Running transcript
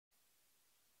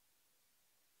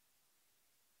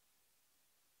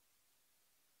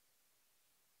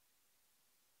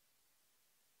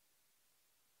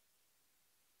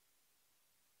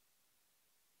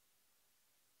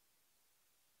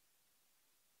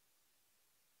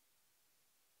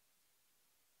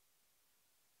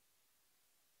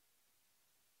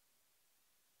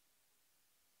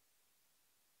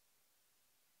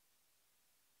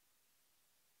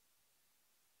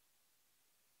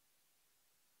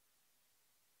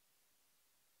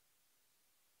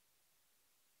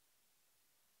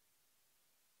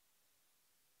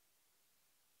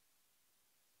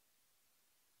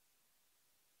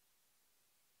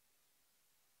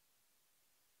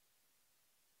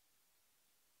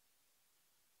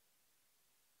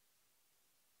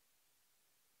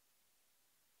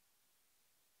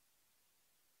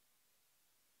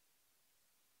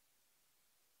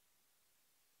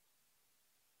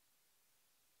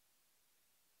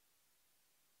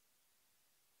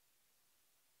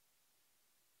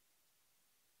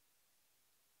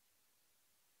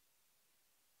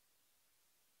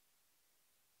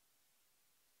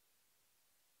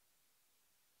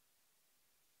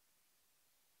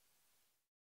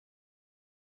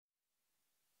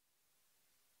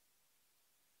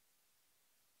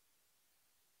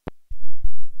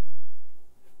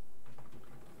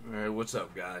what's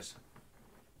up, guys?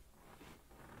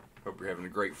 Hope you're having a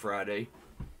great Friday.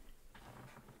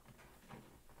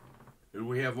 Who do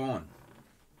we have on?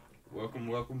 Welcome,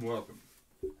 welcome, welcome.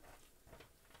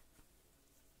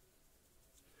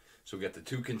 So we got the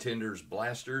two Contenders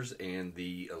Blasters and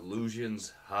the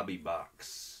Illusions Hobby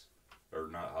Box. Or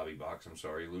not Hobby Box, I'm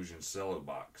sorry, Illusions Cello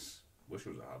Box. Wish it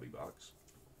was a Hobby Box.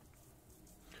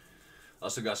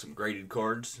 Also got some graded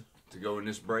cards to go in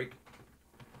this break.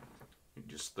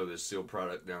 Just throw this sealed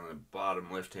product down in the bottom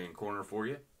left-hand corner for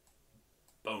you.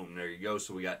 Boom, there you go.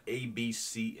 So we got A, B,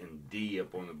 C, and D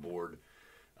up on the board.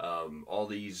 All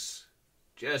these...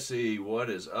 Jesse, what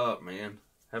is up, man?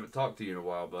 Haven't talked to you in a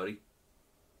while, buddy.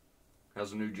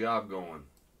 How's the new job going?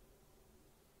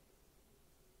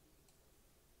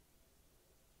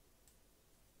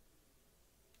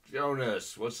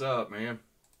 Jonas, what's up, man?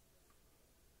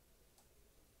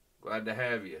 Glad to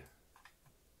have you.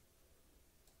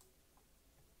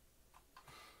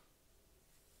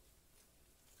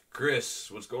 Chris,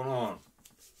 what's going on?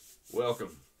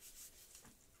 Welcome.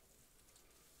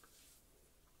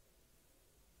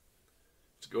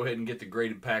 Let's go ahead and get the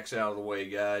graded packs out of the way,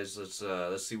 guys.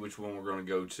 Let's see which one we're going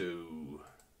to go to.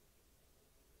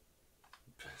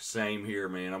 Same here,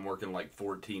 man. I'm working like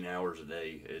 14 hours a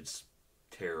day. It's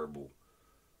terrible.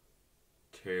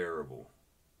 Terrible.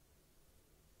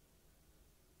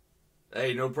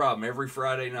 Hey, no problem. Every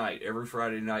Friday night,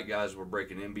 guys, we're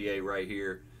breaking NBA right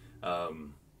here.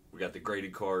 We got the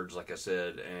graded cards, like I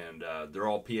said, and they're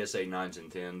all PSA9s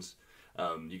and 10s.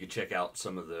 You can check out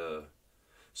some of the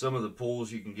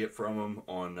pulls you can get from them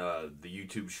on the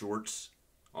YouTube Shorts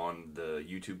on the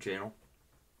YouTube channel.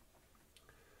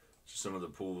 So some of the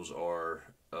pulls are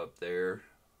up there.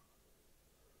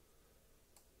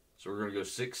 So we're going to go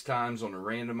 6 times on the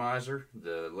randomizer.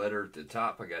 The letter at the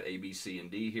top, I got A, B, C,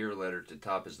 and D here. Letter at the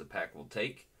top is the pack we'll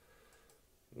take.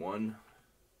 1,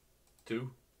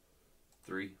 2,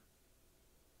 3,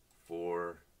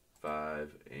 4,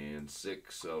 5, and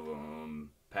 6 of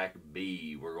them. Pack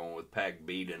B. We're going with Pack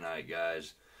B tonight,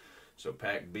 guys. So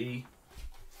Pack B.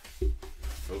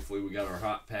 Hopefully we got our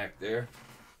hot pack there.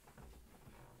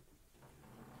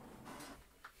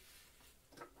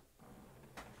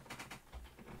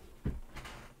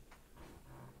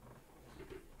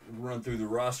 We'll run through the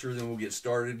roster, then we'll get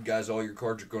started. Guys, all your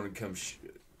cards are going to come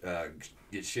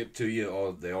get shipped to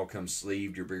you. They all come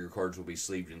sleeved. Your bigger cards will be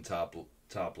sleeved and top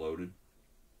loaded.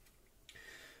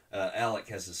 Alec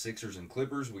has the Sixers and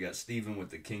Clippers. We got Steven with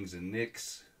the Kings and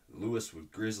Knicks. Lewis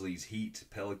with Grizzlies, Heat,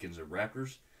 Pelicans, and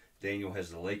Raptors. Daniel has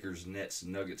the Lakers, Nets,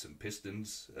 Nuggets, and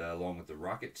Pistons, along with the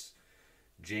Rockets.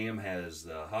 Jam has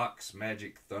the Hawks,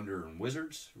 Magic, Thunder, and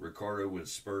Wizards. Ricardo with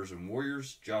Spurs and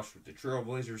Warriors. Josh with the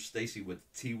Trailblazers. Stacy with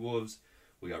the T-Wolves.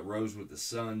 We got Rose with the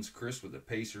Suns. Chris with the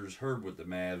Pacers. Herb with the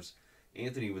Mavs.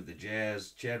 Anthony with the Jazz.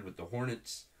 Chad with the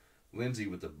Hornets. Lindsey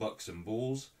with the Bucks and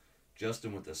Bulls.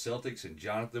 Justin with the Celtics. And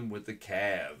Jonathan with the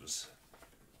Cavs.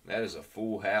 That is a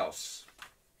full house.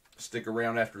 Stick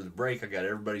around after the break. I got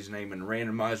everybody's name in the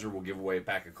randomizer. We'll give away a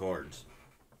pack of cards.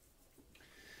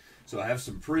 So I have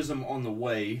some Prism on the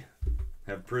way.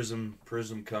 Have Prism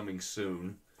coming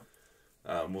soon.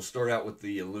 We'll start out with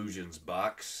the Illusions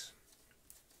box.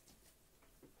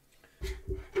 And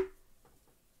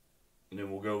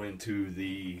then we'll go into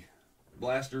the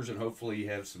Blasters and hopefully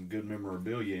have some good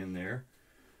memorabilia in there.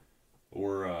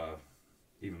 Or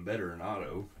even better, an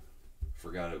auto.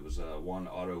 Forgot it was one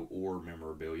auto or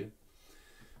memorabilia.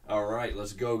 Alright,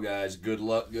 let's go, guys. Good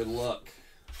luck, good luck.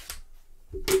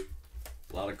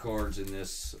 A lot of cards in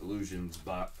this Illusions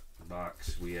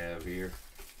box we have here.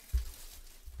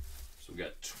 So we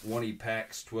got 20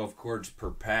 packs, 12 cards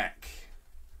per pack.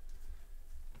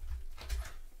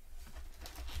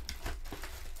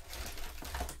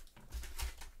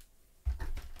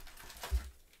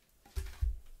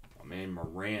 My man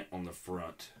Morant on the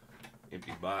front.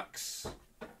 Empty box.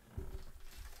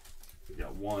 We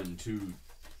got 1, 2,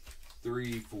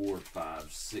 3, 4,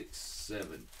 5, 6,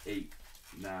 7, 8,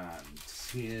 9,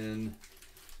 10.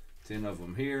 10 of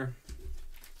them here.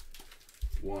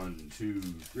 1, 2,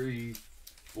 3,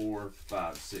 4,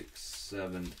 5, 6,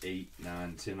 7, 8,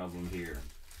 9, 10 of them here.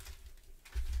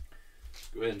 Let's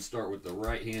go ahead and start with the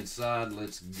right hand side.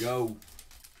 Let's go.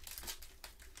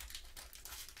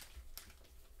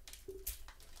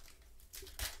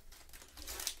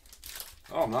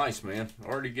 Oh, nice, man.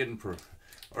 Already getting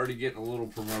a little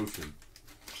promotion.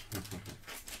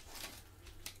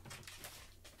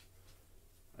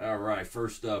 All right,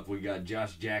 first up, we got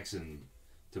Josh Jackson,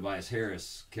 Tobias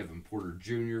Harris, Kevin Porter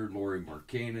Jr., Lauri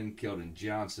Markkanen, Keldon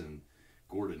Johnson,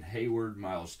 Gordon Hayward,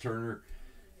 Miles Turner,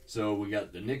 So we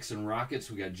got the Knicks and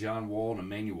Rockets. We got John Wall and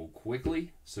Emmanuel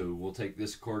Quickly. So we'll take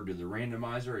this card to the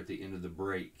randomizer at the end of the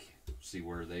break. See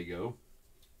where they go.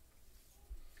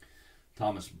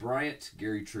 Thomas Bryant,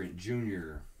 Gary Trent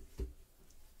Jr.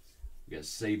 We got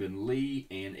Saban Lee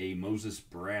and a Moses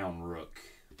Brown rook.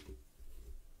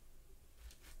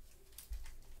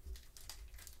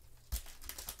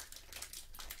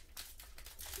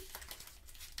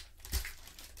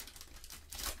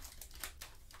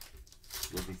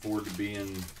 Looking forward to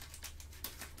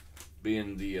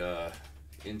being the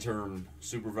intern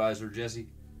supervisor, Jesse.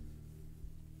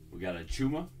 We got a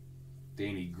Chuma,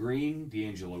 Danny Green,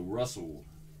 D'Angelo Russell,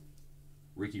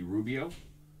 Ricky Rubio,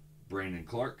 Brandon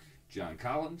Clark, John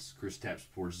Collins, Kristaps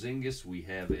Porzingis. We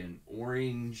have an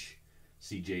orange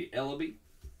CJ Ellaby.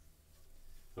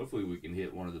 Hopefully we can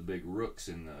hit one of the big rooks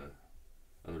in the,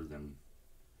 other than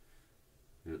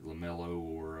Lamelo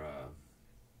or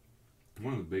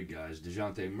one of the big guys,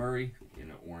 DeJounte Murray in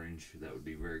an orange. That would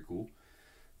be very cool.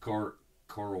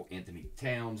 Carl Anthony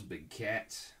Towns, Big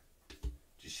Cat,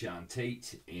 Deshaun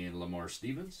Tate, and Lamar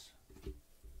Stevens.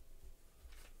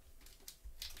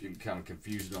 Getting kind of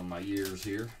confused on my years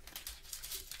here.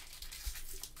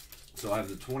 So I have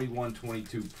the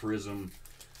 21-22 Prism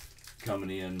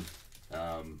coming in.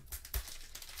 I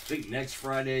think next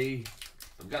Friday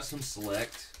I've got some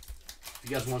select. If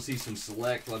you guys want to see some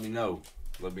select, let me know.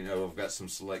 Let me know. I've got some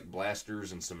select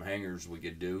blasters and some hangers we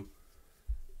could do.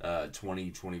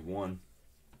 2021.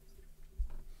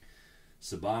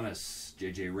 Sabonis,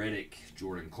 JJ Redick,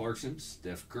 Jordan Clarkson,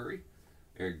 Steph Curry,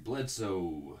 Eric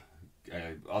Bledsoe.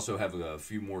 I also have a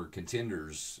few more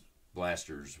Contenders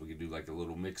blasters. We could do like a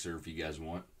little mixer if you guys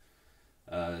want.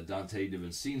 Dante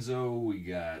DiVincenzo. We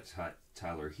got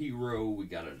Tyler Hero. We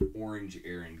got an orange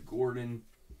Aaron Gordon.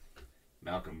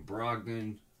 Malcolm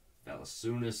Brogdon.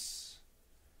 Valanciunas.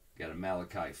 Got a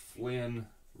Malachi Flynn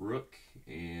rook,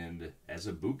 and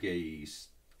Azubuike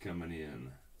coming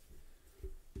in.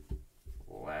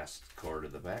 Last card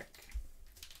of the back.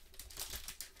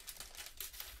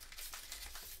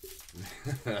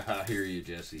 I hear you,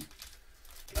 Jesse.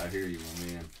 I hear you, my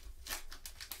man.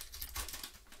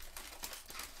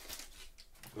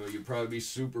 Well, you'll probably be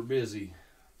super busy.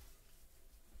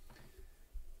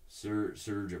 Serge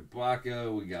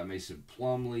Ibaka. We got Mason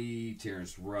Plumlee,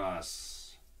 Terrence Ross,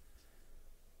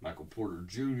 Michael Porter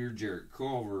Jr., Jarrett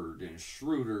Culver, Dennis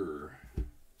Schroeder.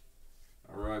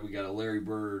 All right, we got a Larry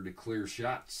Bird clear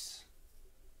shots.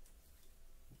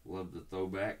 Love the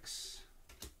throwbacks.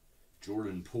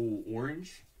 Jordan Poole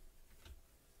orange.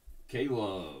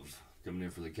 K-Love coming in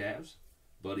for the Cavs.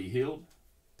 Buddy Hield,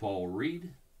 Paul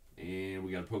Reed, and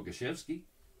we got a Pokashevsky.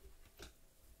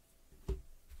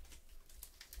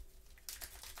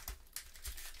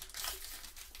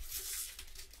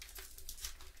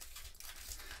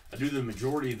 I do the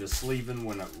majority of the sleeving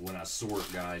when I sort,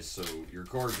 guys. So your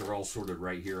cards are all sorted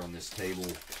right here on this table.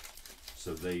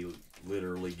 So they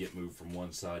literally get moved from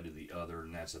one side to the other,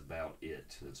 and that's about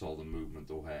it. That's all the movement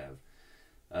they'll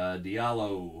have.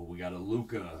 Diallo, we got a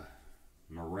Luka,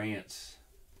 Morant,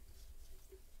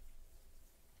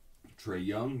 Trae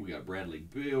Young, we got Bradley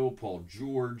Beal, Paul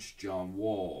George, John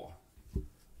Wall.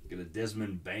 We got a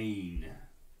Desmond Bain.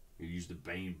 We used the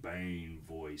Bane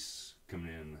voice coming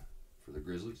in for the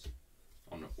Grizzlies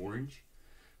on the orange.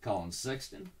 Colin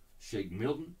Sexton, Shake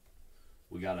Milton.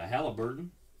 We got a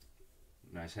Halliburton.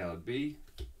 Nice Hallett B.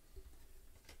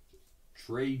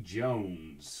 Trey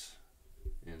Jones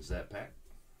ends that pack.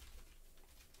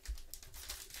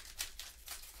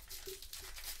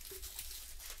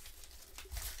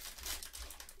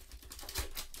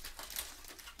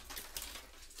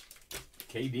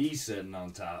 KD sitting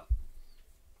on top.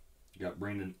 Got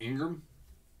Brandon Ingram,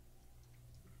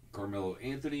 Carmelo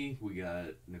Anthony. We got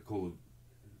Nikola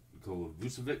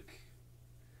Vucevic,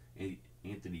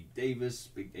 Anthony Davis,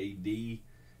 Big AD,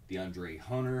 DeAndre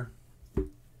Hunter.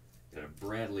 Got a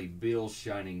Bradley Beal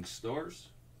Shining Stars.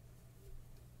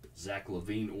 Zach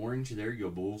LaVine orange. There you go,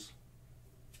 Bulls.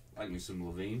 Like me some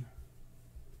LaVine.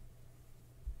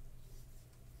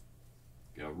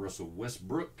 Got Russell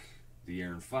Westbrook,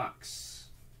 De'Aaron Fox.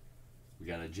 We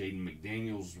got a Jaden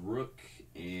McDaniels rook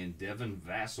and Devin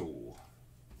Vassell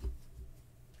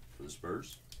for the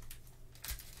Spurs.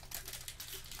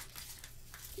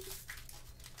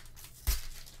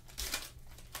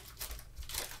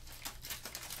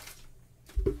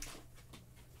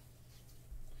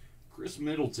 Chris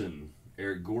Middleton,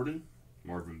 Eric Gordon,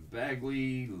 Marvin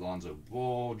Bagley, Lonzo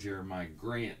Ball, Jeremiah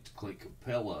Grant, Clint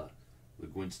Capella,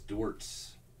 LeGuence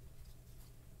Dortz.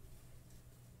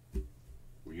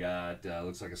 We got,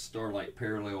 looks like a Starlight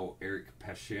Parallel, Eric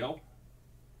Paschal.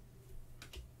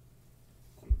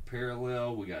 On the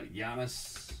parallel. We got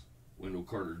Giannis, Wendell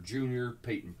Carter Jr.,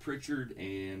 Peyton Pritchard,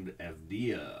 and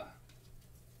Avdia.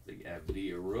 Big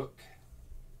Avdia Rook.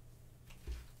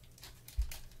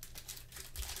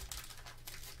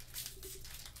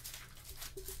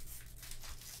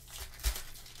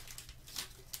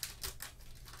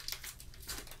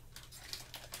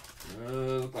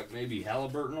 Look like maybe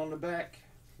Halliburton on the back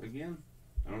again.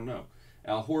 I don't know.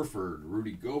 Al Horford,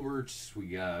 Rudy Gobert. We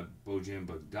got Bojan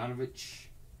Bogdanovic,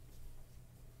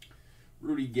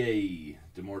 Rudy Gay,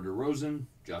 DeMar DeRozan,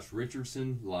 Josh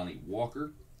Richardson, Lonnie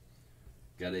Walker.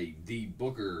 Got a D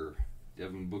Booker,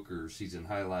 Devin Booker season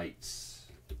highlights.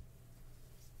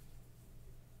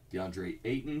 DeAndre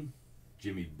Ayton,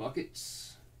 Jimmy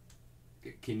Buckets.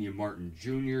 Got Kenya Martin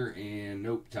Jr. and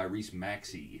nope, Tyrese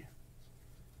Maxey.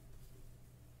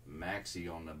 Maxey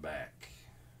on the back.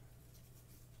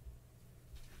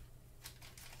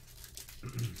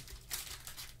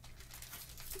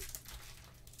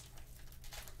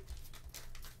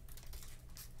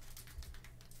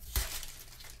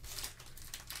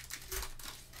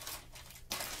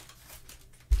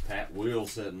 Pat Will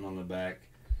sitting on the back.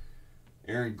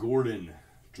 Aaron Gordon,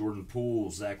 Jordan Poole,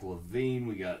 Zach LaVine.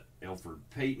 We got Elfrid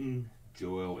Payton,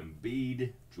 Joel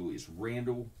Embiid, Julius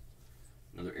Randle.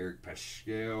 Another Eric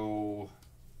Paschal.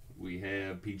 We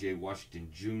have P.J. Washington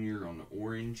Jr. on the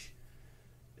orange.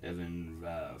 Evan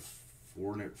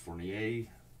Fournier.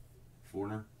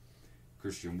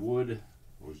 Christian Wood.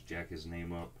 Let's jack his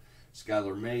name up.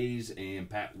 Skylar Mays and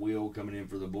Pat Will coming in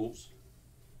for the Bulls.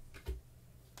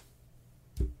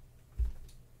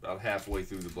 About halfway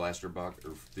through the blaster box,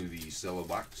 or through the cello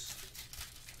box.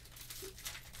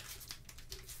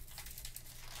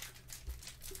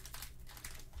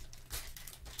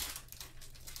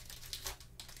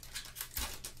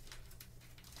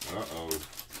 Uh-oh.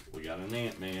 We got an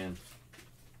Antman.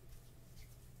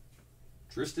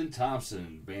 Tristan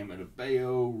Thompson, Bam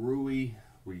Adebayo, Rui.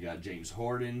 We got James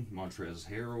Harden, Montrezl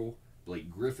Harrell, Blake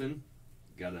Griffin.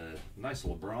 Got a nice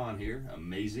LeBron here.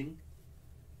 Amazing.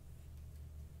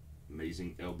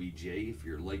 Amazing LBJ if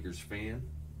you're a Lakers fan.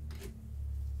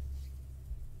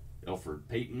 Elfrid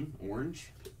Payton,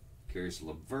 orange. Caris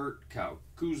LeVert, Kyle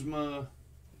Kuzma.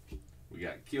 We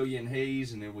got Killian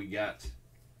Hayes, and then we got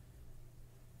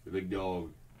the big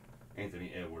dog,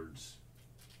 Anthony Edwards.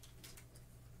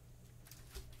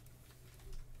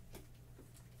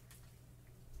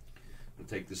 I'm going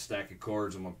to take this stack of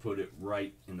cards. I'm going to put it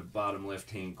right in the bottom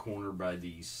left-hand corner by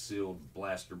these sealed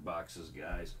blaster boxes,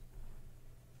 guys.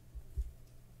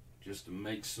 Just to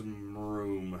make some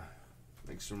room.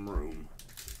 Make some room.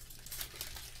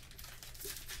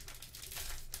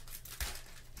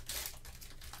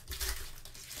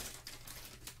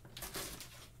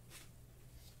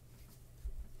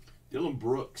 Dylan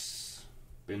Brooks,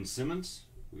 Ben Simmons.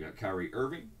 We got Kyrie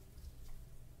Irving.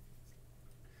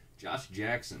 Josh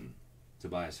Jackson,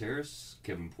 Tobias Harris,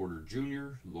 Kevin Porter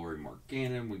Jr., Laurie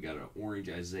Markkanen. We got an orange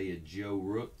Isaiah Joe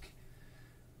Rook.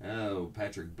 Oh,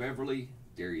 Patrick Beverly,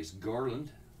 Darius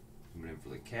Garland coming in for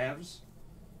the Cavs.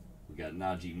 We got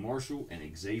Najee Marshall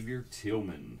and Xavier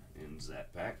Tillman in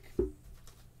that pack.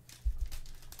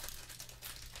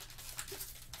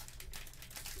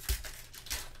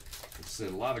 A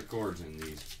lot of cards in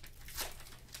these.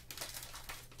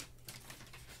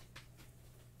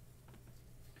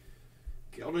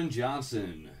 Keldon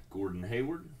Johnson, Gordon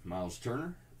Hayward, Miles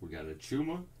Turner. We got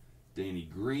Achuma, Danny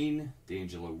Green,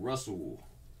 D'Angelo Russell,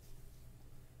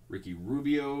 Ricky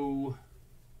Rubio.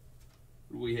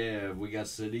 Who do we have? We got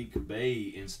Sadiq Bey,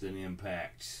 Instant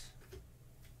Impact.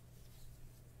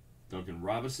 Duncan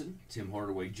Robinson, Tim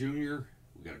Hardaway Jr.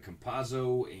 We got a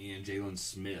Campazzo and Jalen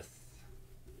Smith.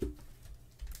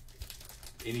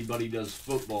 Anybody does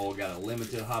football got a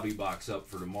limited hobby box up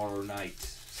for tomorrow night.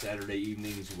 Saturday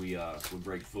evenings we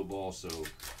break football, so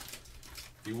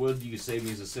if you would, you can save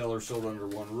me as a seller sold under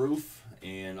one roof.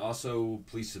 And also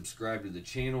please subscribe to the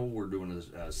channel. We're doing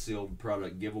a sealed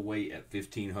product giveaway at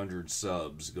 1,500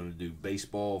 subs. Going to do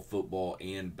baseball, football,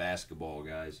 and basketball,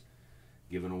 guys.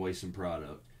 Giving away some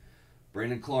product.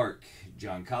 Brandon Clark,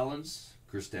 John Collins,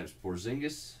 Kristaps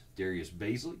Porzingis, Darius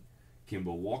Baisley,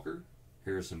 Kemba Walker,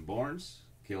 Harrison Barnes,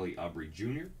 Kelly Oubre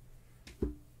Jr.,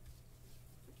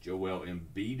 Joel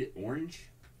Embiid, orange,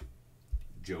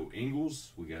 Joe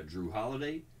Ingles. We got Drew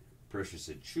Holiday, Precious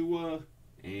Achiuwa,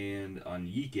 and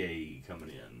Onyeka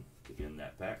coming in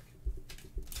that pack.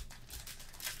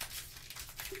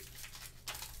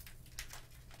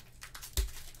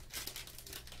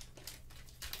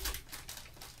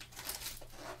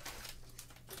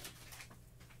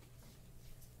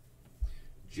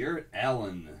 Jarrett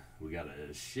Allen. We got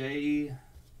a Shea,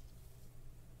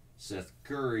 Seth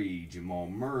Curry, Jamal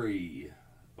Murray,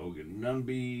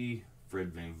 Ogunnubi,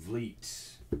 Fred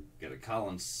VanVleet. Got a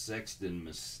Colin Sexton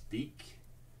Mystique.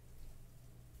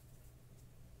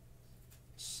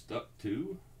 Stuck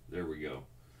to. There we go.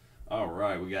 All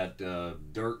right, we got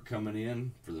Dirk coming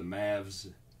in for the Mavs.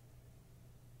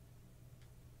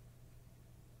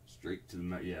 Straight to the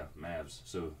Mavs.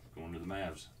 So going to the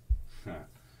Mavs.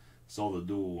 Saw the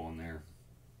duel on there.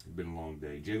 It's been a long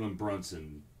day. Jalen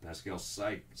Brunson, Pascal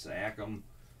Siakam.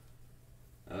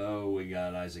 Oh, we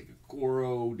got Isaac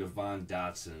Okoro, Devon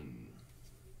Dotson.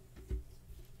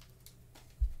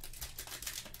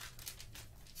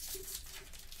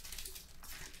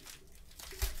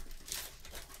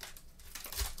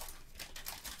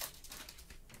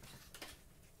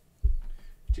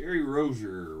 Jerry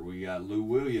Rozier, we got Lou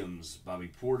Williams,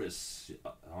 Bobby Portis,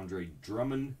 Andre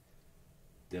Drummond,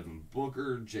 Devin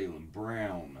Booker, Jaylen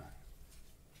Brown.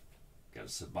 Got a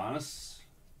Sabonis,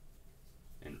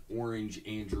 an orange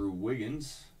Andrew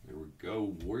Wiggins. There we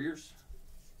go, Warriors.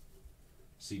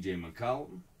 CJ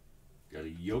McCollum. Got a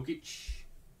Jokic,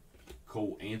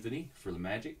 Cole Anthony for the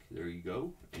Magic. There you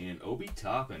go. And Obi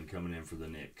Toppin coming in for the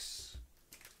Knicks.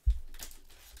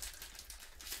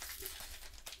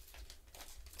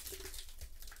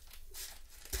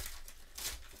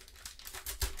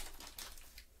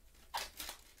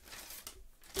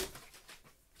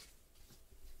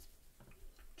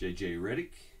 J.J.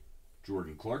 Redick,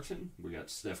 Jordan Clarkson. We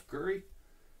got Steph Curry,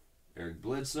 Eric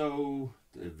Bledsoe,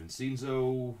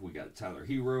 Vincenzo. We got Tyler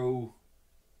Hero,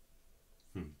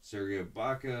 Sergio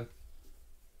Ibaka.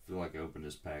 Feel like I opened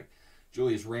this pack.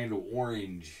 Julius Randle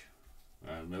Orange.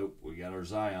 Nope. We got our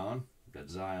Zion. Got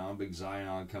Zion, big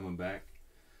Zion coming back.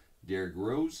 Derrick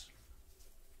Rose.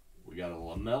 We got a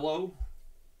Lamelo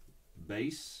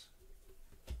base.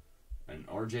 An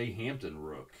R.J. Hampton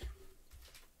rook.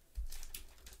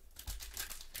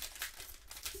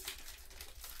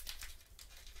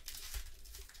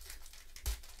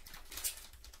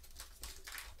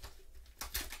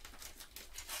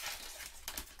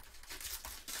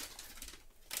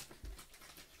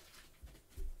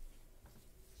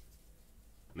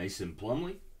 Mason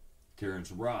Plumlee,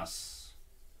 Terrence Ross.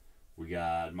 We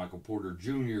got Michael Porter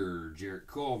Jr., Jarrett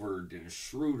Culver, Dennis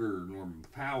Schroeder, Norman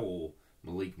Powell,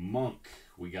 Malik Monk.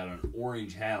 We got an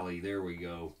Orange Halley. There we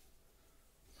go.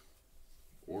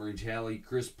 Orange Halley,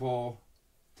 Chris Paul,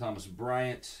 Thomas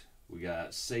Bryant. We got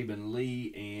Saban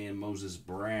Lee and Moses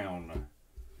Brown.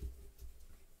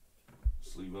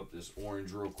 Sleeve up this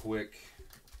orange real quick.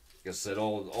 Like I said,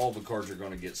 all the cards are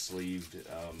going to get sleeved.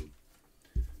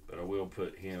 But I will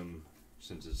put him,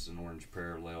 since it's an orange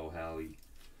parallel Halley,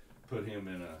 put him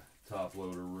in a top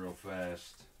loader real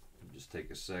fast. Just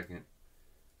take a second.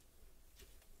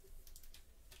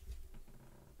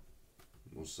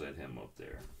 We'll set him up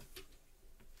there.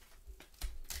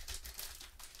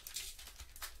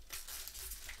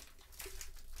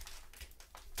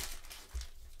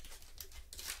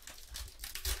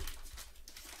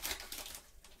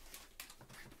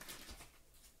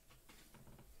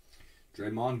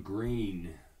 Draymond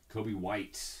Green, Kobe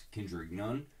White, Kendrick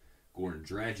Nunn, Goran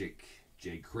Dragic,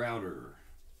 Jay Crowder.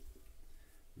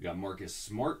 We got Marcus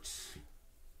Smart,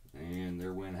 and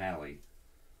there went Halley.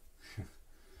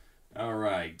 All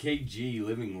right, KG,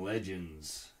 Living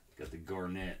Legends. Got the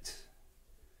Garnett.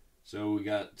 So we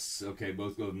got, okay,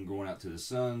 both of them going out to the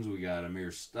Suns. We got Amir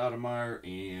Stoudemire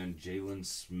and Jalen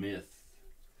Smith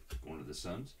going to the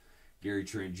Suns. Gary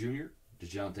Trent Jr.,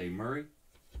 DeJounte Murray,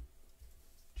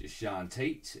 Deshaun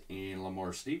Tate, and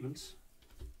Lamar Stevens.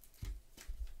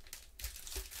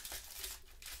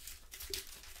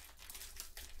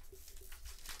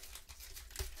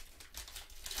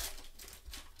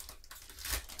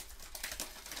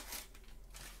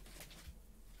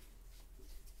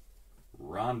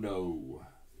 Rondo.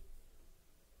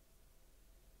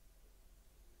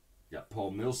 Got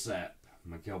Paul Millsap,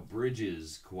 Mikal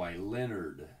Bridges, Kawhi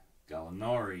Leonard,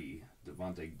 Gallinari,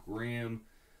 Devontae Graham,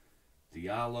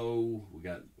 Diallo. We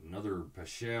got another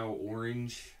Paschal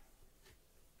orange.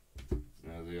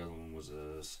 The other one was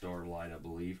a Starlight, I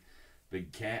believe.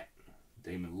 Big Cat,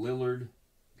 Damon Lillard.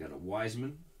 Got a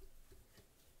Wiseman.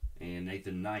 And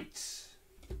Nathan Knight.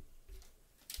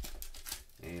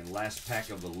 And last pack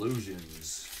of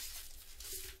Illusions.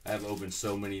 I have opened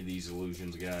so many of these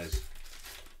Illusions, guys.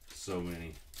 So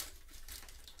many.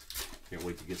 Can't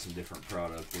wait to get some different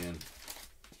product in.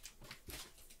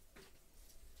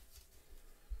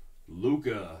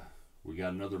 Luka. We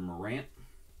got another Morant.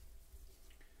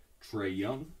 Trae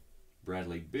Young.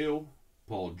 Bradley Beal.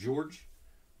 Paul George.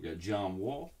 We got John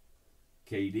Wall.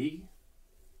 KD.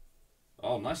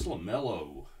 Oh, nice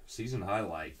Lamelo. Season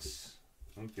highlights.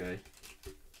 Okay.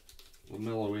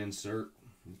 Lamelo insert.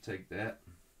 We'll take that.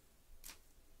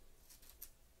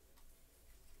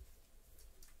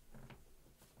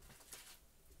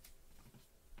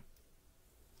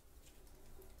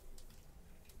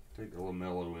 Take the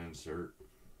Lamelo insert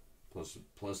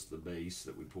plus the base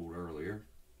that we pulled earlier.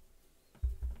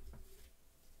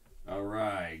 All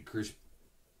right, Chris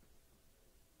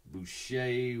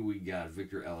Boucher. We got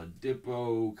Victor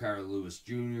Oladipo, Kyra Lewis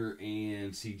Jr.,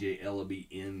 and C.J. Ellaby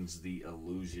ends the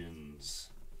illusions.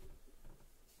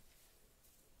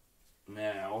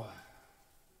 Now,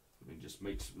 let me just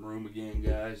make some room again,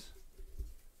 guys.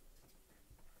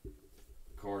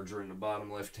 Cards are in the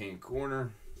bottom left-hand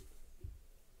corner.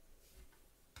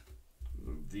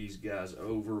 Move these guys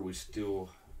over. We still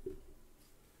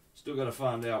got to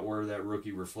find out where that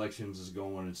rookie reflections is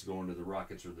going. It's going to the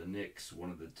Rockets or the Knicks, one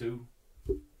of the two.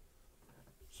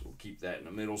 So we'll keep that in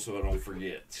the middle so I don't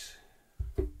forget.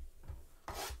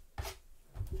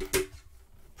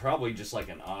 Probably just like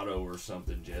an auto or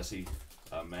something, Jesse,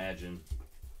 I imagine.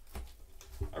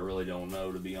 I really don't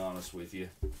know, to be honest with you.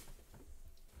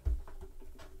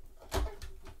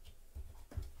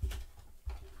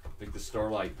 I think the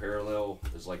Starlight Parallel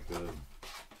is like the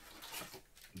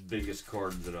biggest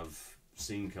card that I've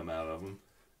seen come out of them.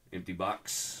 Empty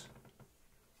box.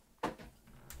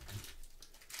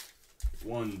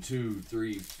 1, 2,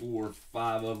 3, 4,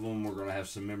 5 of them. We're going to have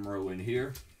some Memro in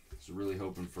here. So really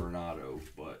hoping for an auto.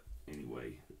 But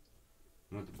anyway, I'm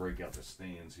going to have to break out the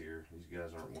stands here. These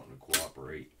guys aren't wanting to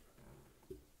cooperate.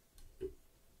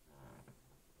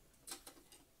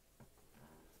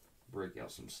 Break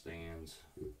out some stands.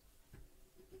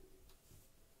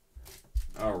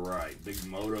 All right, big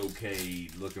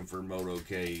Motorcade. Looking for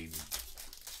Motorcade.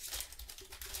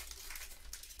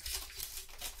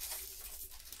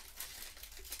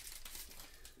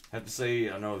 Have to say,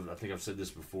 I think I've said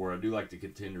this before. I do like the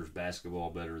Contenders basketball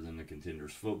better than the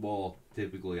Contenders football.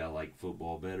 Typically, I like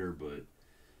football better, but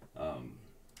I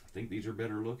think these are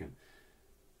better looking.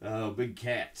 Big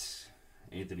Cats.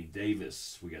 Anthony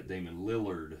Davis. We got Damon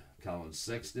Lillard, Colin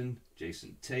Sexton,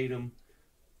 Jason Tatum,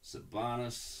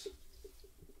 Sabonis.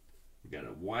 We got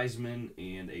a Wiseman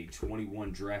and a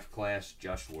 21 draft class,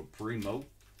 Joshua Primo.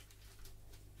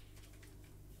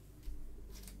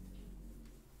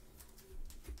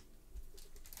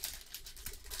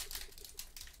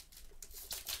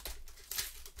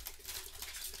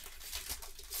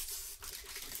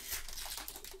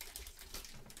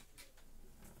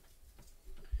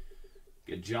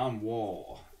 Got John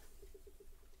Wall,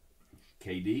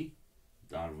 KD,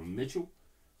 Donovan Mitchell,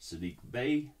 Sadiq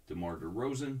Bey, DeMar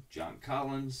DeRozan, John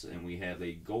Collins, and we have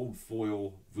a gold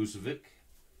foil Vucevic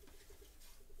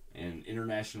and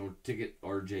international ticket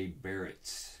RJ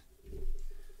Barrett.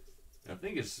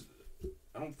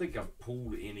 I don't think I've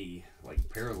pulled any like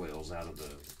parallels out of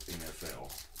the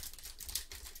NFL.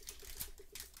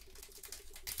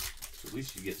 So at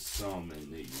least you get some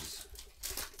in these.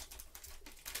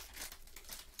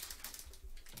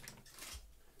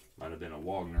 Might have been a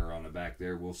Wagner on the back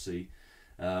there. We'll see.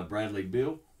 Bradley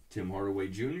Beal, Tim Hardaway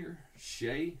Jr.,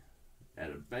 Shea,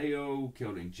 Adebayo,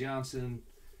 Keldon Johnson.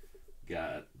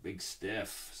 Got Big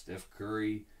Steph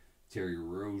Curry, Terry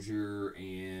Rozier,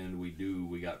 and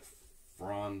we got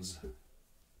Franz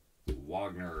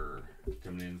Wagner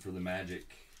coming in for the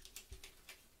Magic.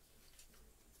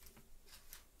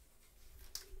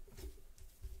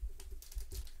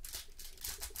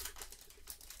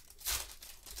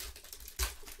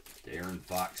 Aaron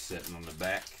Fox sitting on the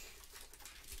back.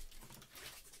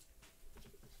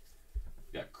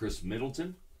 Got Chris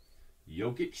Middleton,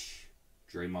 Jokic,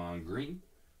 Draymond Green,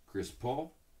 Chris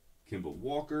Paul, Kemba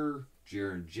Walker,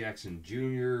 Jaren Jackson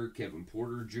Jr., Kevin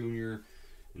Porter Jr.,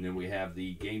 and then we have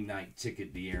the game night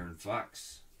ticket, De'Aaron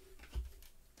Fox.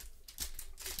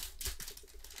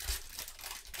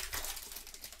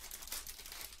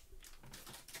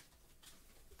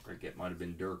 I think that might have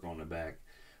been Dirk on the back.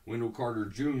 Wendell Carter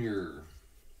Jr.,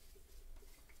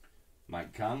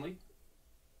 Mike Conley,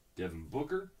 Devin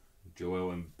Booker,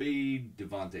 Joel Embiid,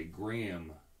 Devontae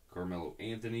Graham, Carmelo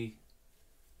Anthony.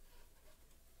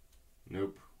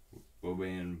 Nope.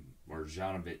 Boban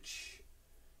Marjanovic.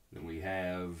 Then we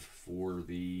have for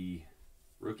the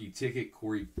rookie ticket,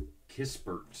 Corey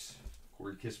Kispert.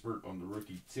 Corey Kispert on the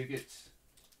rookie ticket.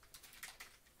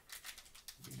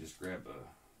 Let me just grab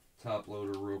a top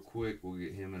loader real quick. We'll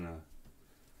get him in a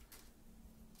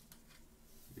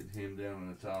Get him down in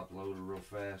the top loader real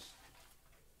fast.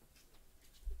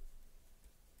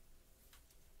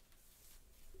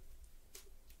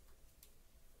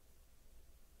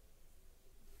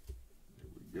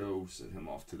 There we go. Set him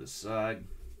off to the side.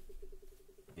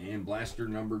 And blaster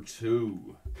number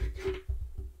 2.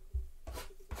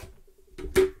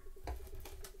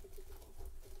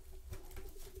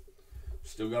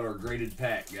 Still got our graded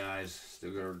pack, guys.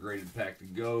 Still got our graded pack to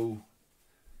go.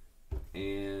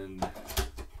 And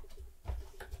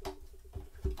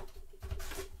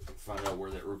find out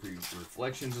where that Rookie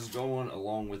Reflections is going,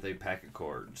 along with a pack of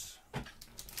cards.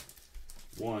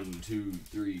 1, 2,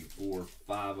 3, 4,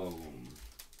 5 of them.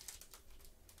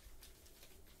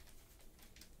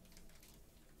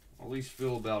 At least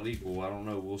feel about equal. I don't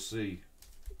know. We'll see.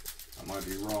 I might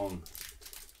be wrong.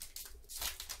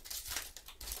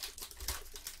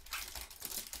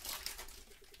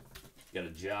 Got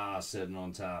a Ja sitting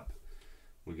on top.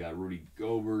 We got Rudy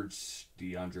Gobert,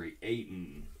 DeAndre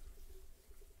Ayton,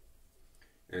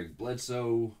 Eric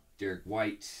Bledsoe, Derek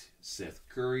White, Seth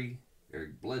Curry,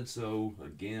 Eric Bledsoe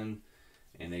again,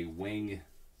 and a wing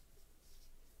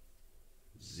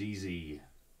ZZ.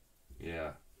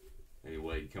 Yeah.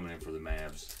 Anyway, coming in for the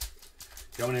Mavs.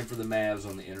 Coming in for the Mavs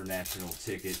on the international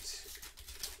ticket.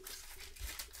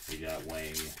 We got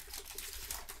Wang.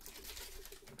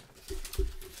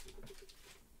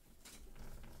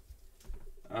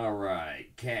 All right,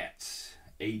 Cats,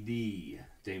 AD,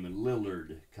 Damon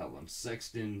Lillard, Colin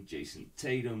Sexton, Jason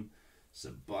Tatum,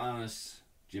 Sabonis,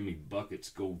 Jimmy Buckets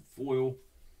gold foil.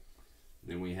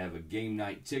 Then we have a game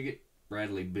night ticket,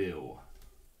 Bradley Beal.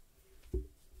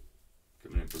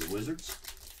 Coming in for the Wizards.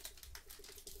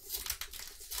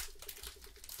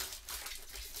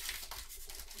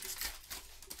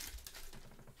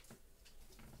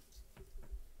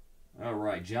 All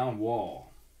right, John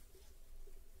Wall,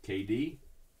 KD,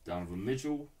 Donovan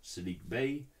Mitchell, Sadiq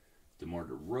Bey, DeMar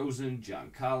DeRozan, John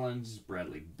Collins,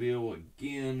 Bradley Beal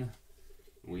again.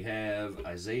 We have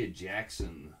Isaiah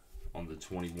Jackson on the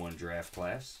 21 draft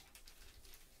class.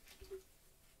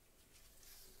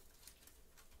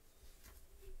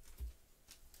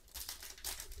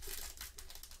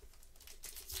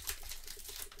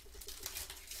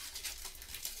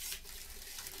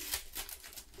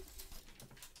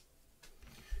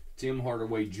 Tim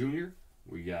Hardaway Jr.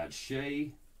 We got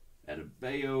Shea,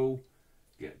 Adebayo,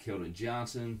 got Keldon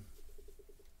Johnson,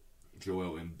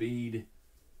 Joel Embiid.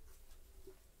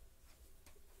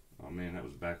 Oh man, that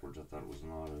was backwards. I thought it was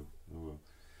an auto. Oh, well.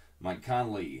 Mike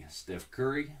Conley, Steph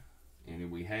Curry, and then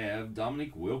we have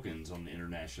Dominique Wilkins on the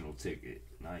international ticket.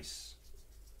 Nice.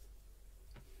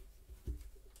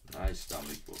 Nice,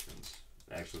 Dominique Wilkins.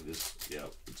 Actually, this,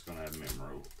 yep, it's going to have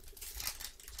Memro.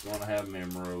 It's going to have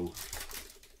Memro.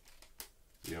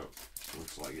 Yep,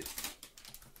 looks like it.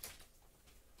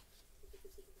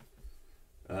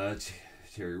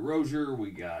 Terry Rozier, we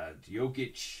got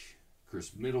Jokic,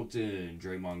 Chris Middleton,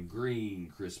 Draymond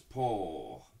Green, Chris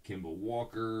Paul, Kemba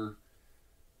Walker.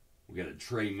 We got a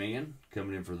Trey Mann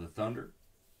coming in for the Thunder.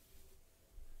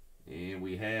 And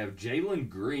we have Jalen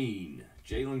Green.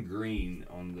 Jalen Green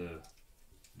on the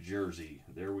jersey.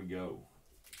 There we go.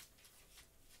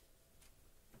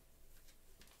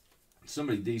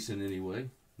 Somebody decent anyway.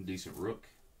 Decent rook.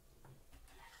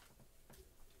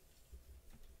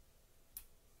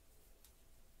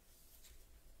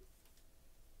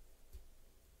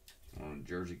 On a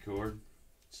jersey card.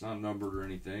 It's not numbered or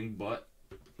anything, but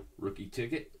rookie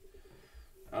ticket.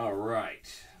 All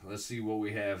right. Let's see what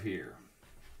we have here.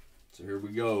 So here we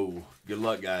go. Good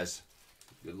luck, guys.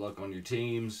 Good luck on your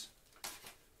teams.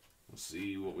 Let's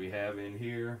see what we have in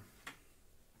here.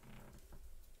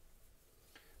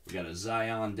 We got a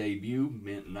Zion debut,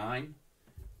 mint 9.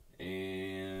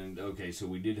 And, okay, so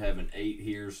we did have an 8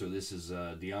 here. So this is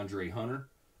DeAndre Hunter.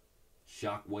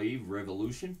 Shockwave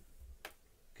Revolution.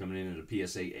 Coming in at a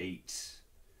PSA 8.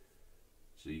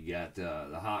 So you got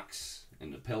the Hawks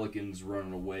and the Pelicans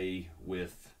running away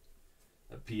with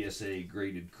a PSA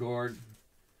graded card.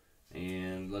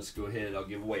 And let's go ahead. I'll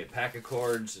give away a pack of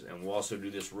cards. And we'll also do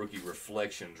this Rookie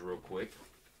Reflections real quick.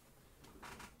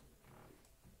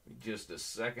 Just a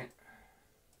second.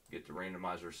 Get the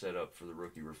randomizer set up for the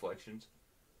Rookie Reflections.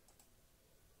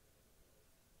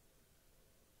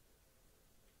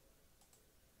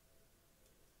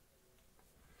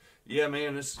 Yeah,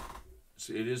 man, it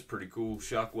is pretty cool.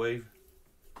 Shockwave.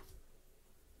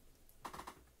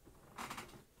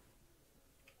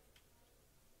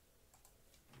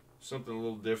 Something a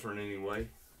little different anyway.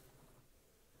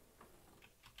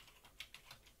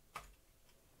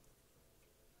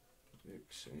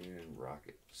 Knicks and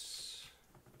Rockets.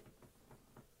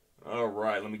 All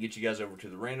right, let me get you guys over to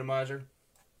the randomizer.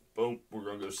 Boom, we're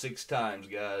going to go 6 times,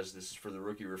 guys. This is for the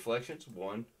Rookie Reflections.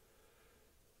 1,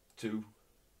 2,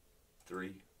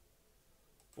 3,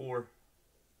 4,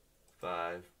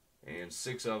 5, and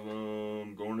 6 of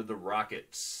them going to the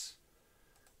Rockets.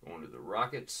 Going to the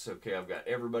Rockets. Okay, I've got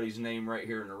everybody's name right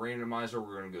here in the randomizer.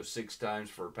 We're going to go 6 times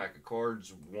for a pack of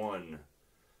cards. 1,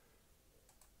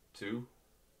 2,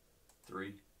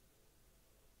 3,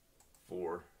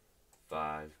 4,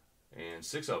 5, and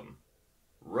 6 of them.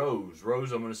 Rose,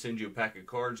 I'm going to send you a pack of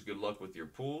cards. Good luck with your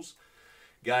pulls,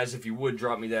 guys. If you would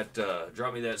drop me that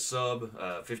sub.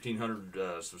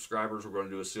 1,500 subscribers. We're going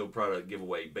to do a sealed product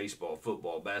giveaway. Baseball,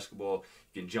 football, basketball.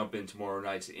 You can jump in tomorrow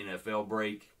night's NFL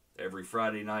break. Every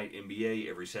Friday night NBA.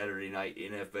 Every Saturday night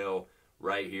NFL.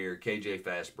 Right here, KJ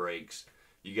Fast Breaks.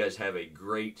 You guys have a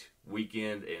great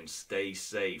weekend and stay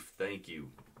safe. Thank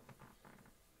you.